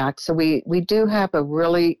refer back. So we do have a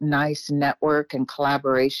really nice network and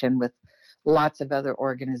collaboration with lots of other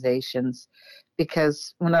organizations,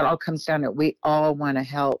 because when it all comes down to it, we all want to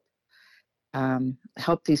help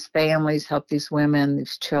these families, help these women,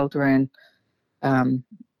 these children,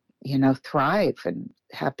 thrive and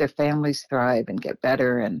have their families thrive and get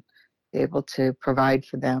better and be able to provide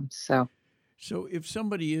for them. So if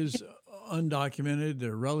somebody is undocumented,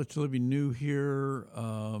 they're relatively new here,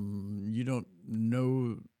 you don't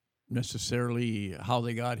know necessarily how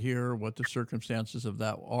they got here, what the circumstances of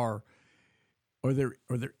that are there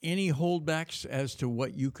any holdbacks as to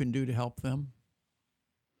what you can do to help them?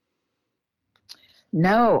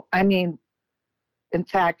 No, I mean, in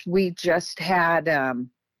fact, we just had, a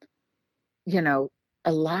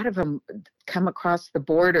lot of them come across the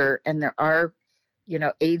border, and there are,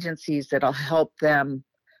 agencies that'll help them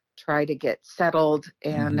try to get settled.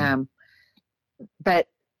 And, but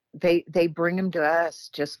they bring them to us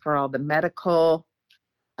just for all the medical,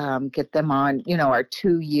 get them on, our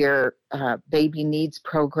 2-year baby needs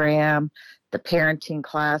program, the parenting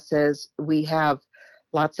classes. We have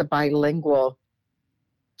lots of bilingual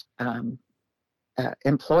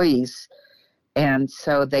employees. And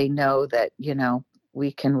so they know that,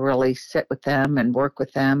 we can really sit with them and work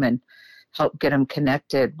with them and help get them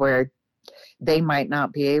connected where they might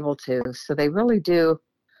not be able to. So they really do.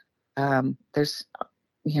 There's,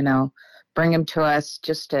 bring them to us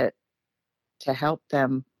just to help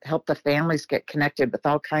them, help the families get connected with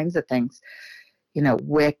all kinds of things,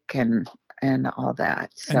 WIC and all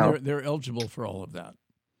that. So and they're eligible for all of that.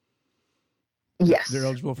 Yes. They're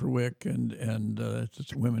eligible for WIC and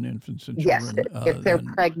it's women, infants, and Yes, children. if they're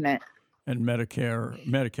pregnant. And Medicare,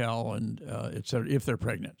 Medi-Cal, and et cetera, if they're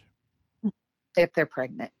pregnant. If they're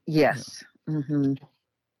pregnant, yes. Yeah. Mm-hmm.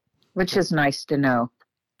 Which is nice to know.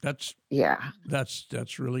 That's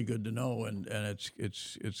really good to know, and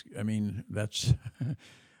it's I mean, that's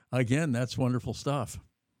again, that's wonderful stuff.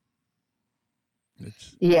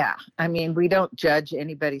 Yeah, I mean, we don't judge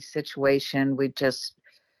anybody's situation. We just,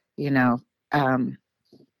 we're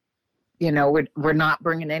not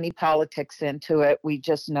bringing any politics into it. We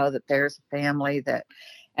just know that there's a family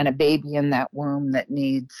and a baby in that womb that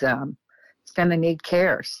needs, it's going to need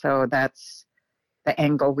care. So that's the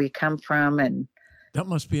angle we come from. And that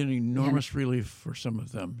must be an enormous relief for some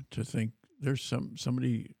of them to think there's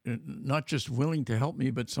somebody not just willing to help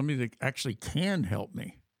me, but somebody that actually can help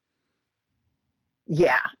me.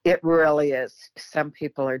 Yeah, it really is. Some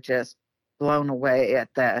people are just blown away at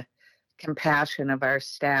the compassion of our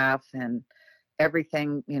staff and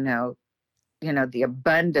everything, the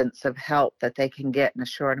abundance of help that they can get in a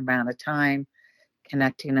short amount of time,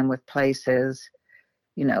 connecting them with places,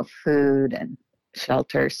 food and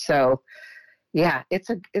shelter. So yeah, it's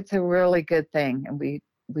a really good thing. And we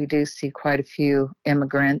do see quite a few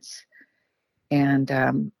immigrants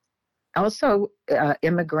and also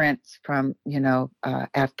immigrants from,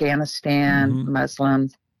 Afghanistan, mm-hmm.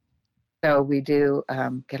 Muslims. So we do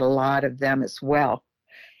get a lot of them as well.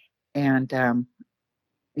 And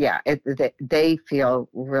they feel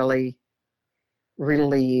really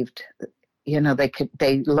relieved.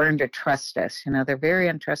 They learn to trust us. They're very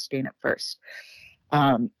untrusting at first.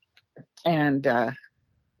 And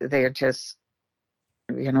they're just,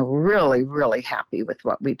 really, really happy with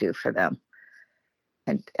what we do for them.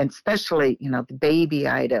 And especially, the baby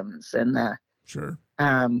items and the, sure.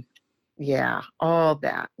 All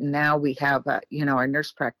that. Now we have, our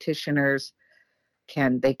nurse practitioners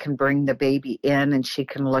can bring the baby in and she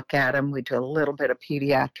can look at them. We do a little bit of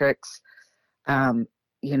pediatrics.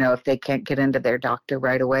 If they can't get into their doctor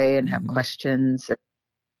right away and have questions.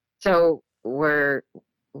 So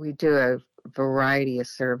we do a variety of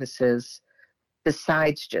services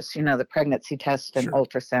besides just, the pregnancy test and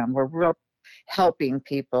ultrasound. We're real helping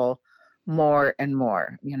people more and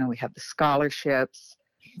more. We have the scholarships.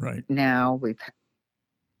 Right. Now we've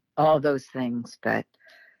all those things, but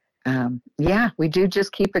we do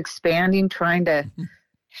just keep expanding, trying to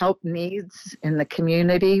help needs in the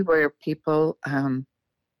community where people,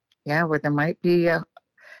 where there might be a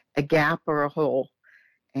gap or a hole.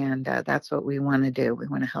 And that's what we want to do. We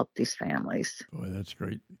want to help these families. Boy, that's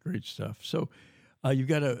great stuff. So you've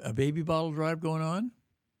got a baby bottle drive going on?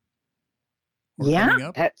 Coming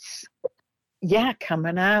up?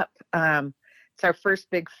 Coming up. It's our first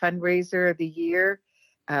big fundraiser of the year.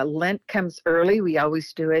 Lent comes early. We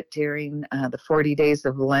always do it during the 40 days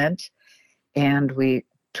of Lent. And we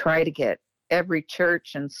try to get every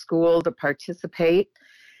church and school to participate.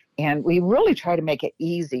 And we really try to make it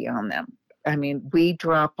easy on them. I mean, we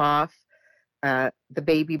drop off the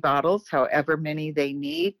baby bottles, however many they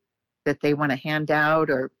need that they want to hand out,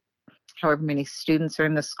 or however many students are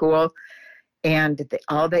in the school. And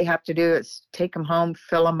all they have to do is take them home,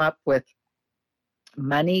 fill them up with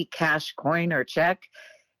money, cash, coin, or check,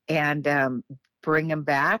 and bring them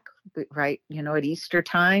back, right, at Easter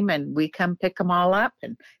time. And we come pick them all up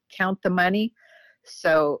and count the money.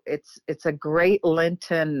 So it's a great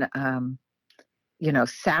Lenten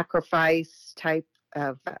sacrifice type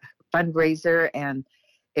of fundraiser, and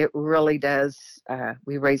it really does.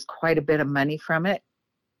 We raise quite a bit of money from it,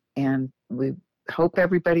 and we hope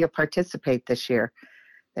everybody will participate this year,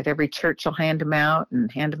 that every church will hand them out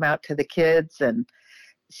to the kids. And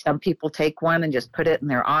some people take one and just put it in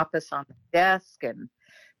their office on the desk, and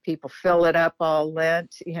people fill it up all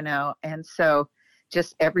Lent, and so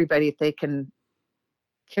just everybody, if they can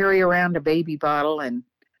carry around a baby bottle and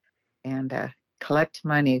collect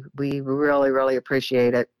money, we really, really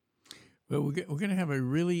appreciate it. Well, we're going to have a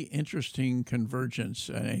really interesting convergence,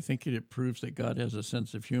 and I think it proves that God has a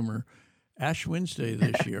sense of humor. Ash Wednesday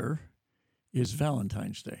this year is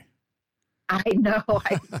Valentine's Day. I know,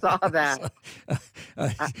 I saw that.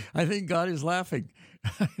 I think God is laughing.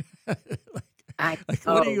 What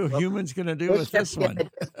are you humans going to do with this one?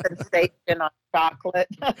 Dispensation on chocolate.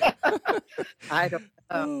 I don't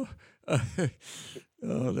know.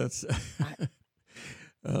 That's.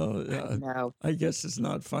 No. I guess it's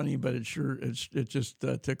not funny, but it just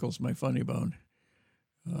tickles my funny bone.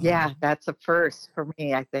 That's a first for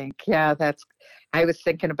me, I think. I was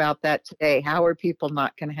thinking about that today. How are people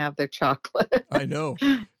not going to have their chocolate? I know.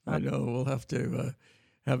 We'll have to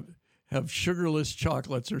have sugarless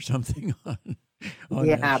chocolates or something on.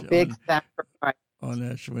 Big sacrifice.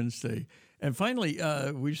 On Ash Wednesday. And finally,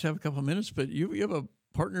 we just have a couple of minutes, but you have a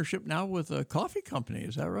partnership now with a coffee company.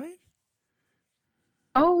 Is that right?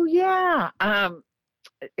 Oh, yeah.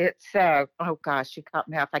 It's, oh gosh, you caught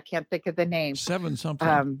me off. I can't think of the name. 7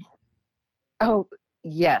 something. Oh,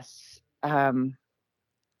 yes. Oh,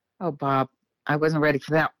 Bob, I wasn't ready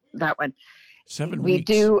for that one. 7 we weeks.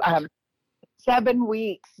 We do 7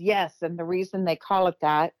 weeks, yes. And the reason they call it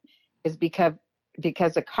that is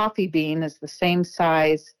because a coffee bean is the same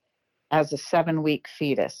size as a 7-week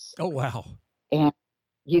fetus. Oh, wow. And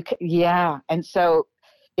and so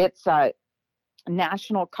it's a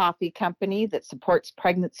national coffee company that supports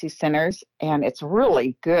pregnancy centers, and it's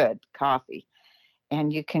really good coffee.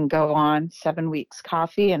 And you can go on 7 Weeks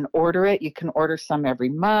Coffee and order it. You can order some every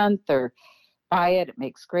month or buy it. It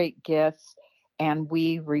makes great gifts. And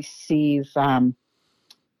we receive, I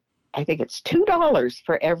think it's $2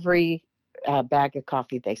 for every bag of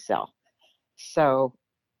coffee they sell. So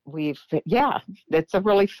it's a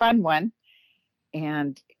really fun one.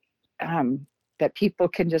 And that people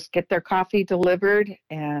can just get their coffee delivered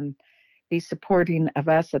and be supporting of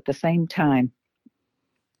us at the same time.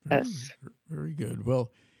 Very good.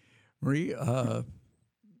 Well, Marie,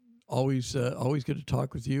 always good to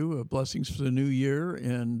talk with you. Blessings for the new year,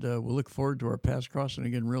 and we'll look forward to our paths crossing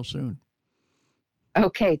again real soon.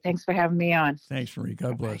 Okay, thanks for having me on. Thanks, Marie.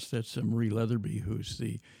 God bless. That's Marie Leatherby, who's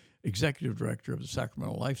the executive director of the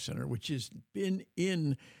Sacramento Life Center, which has been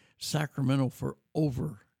in Sacramento for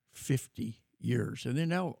over 50 years. And they're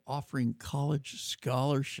now offering college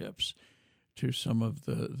scholarships to some of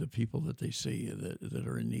the people that they see that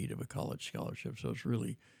are in need of a college scholarship. So it's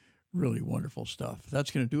really, really wonderful stuff.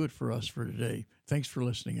 That's going to do it for us for today. Thanks for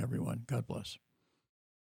listening, everyone. God bless.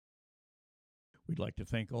 We'd like to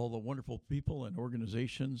thank all the wonderful people and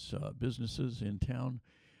organizations, businesses in town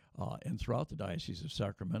and throughout the Diocese of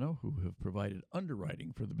Sacramento who have provided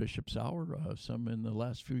underwriting for the Bishop's Hour, some in the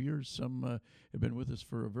last few years, some have been with us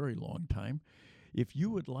for a very long time. If you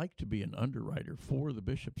would like to be an underwriter for the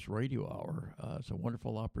Bishop's Radio Hour, it's a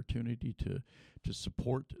wonderful opportunity to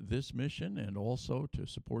support this mission and also to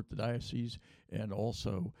support the diocese and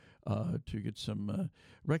also to get some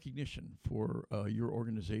recognition for your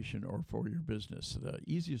organization or for your business. The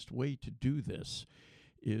easiest way to do this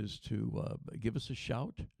is to give us a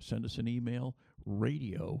shout, send us an email,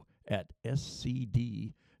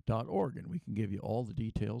 radio@scd.org, and we can give you all the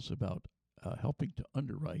details about helping to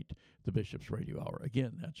underwrite the Bishop's Radio Hour.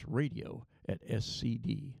 Again, that's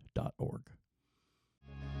radio@scd.org.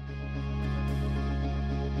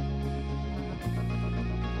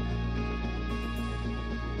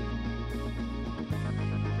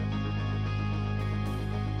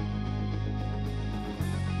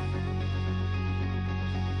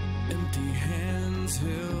 Empty hands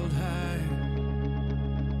held high,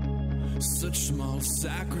 such small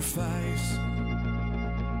sacrifice.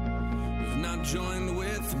 You've not joined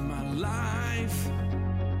with my life.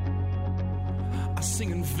 I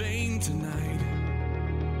sing in vain tonight.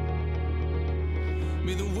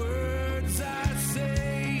 May the words I say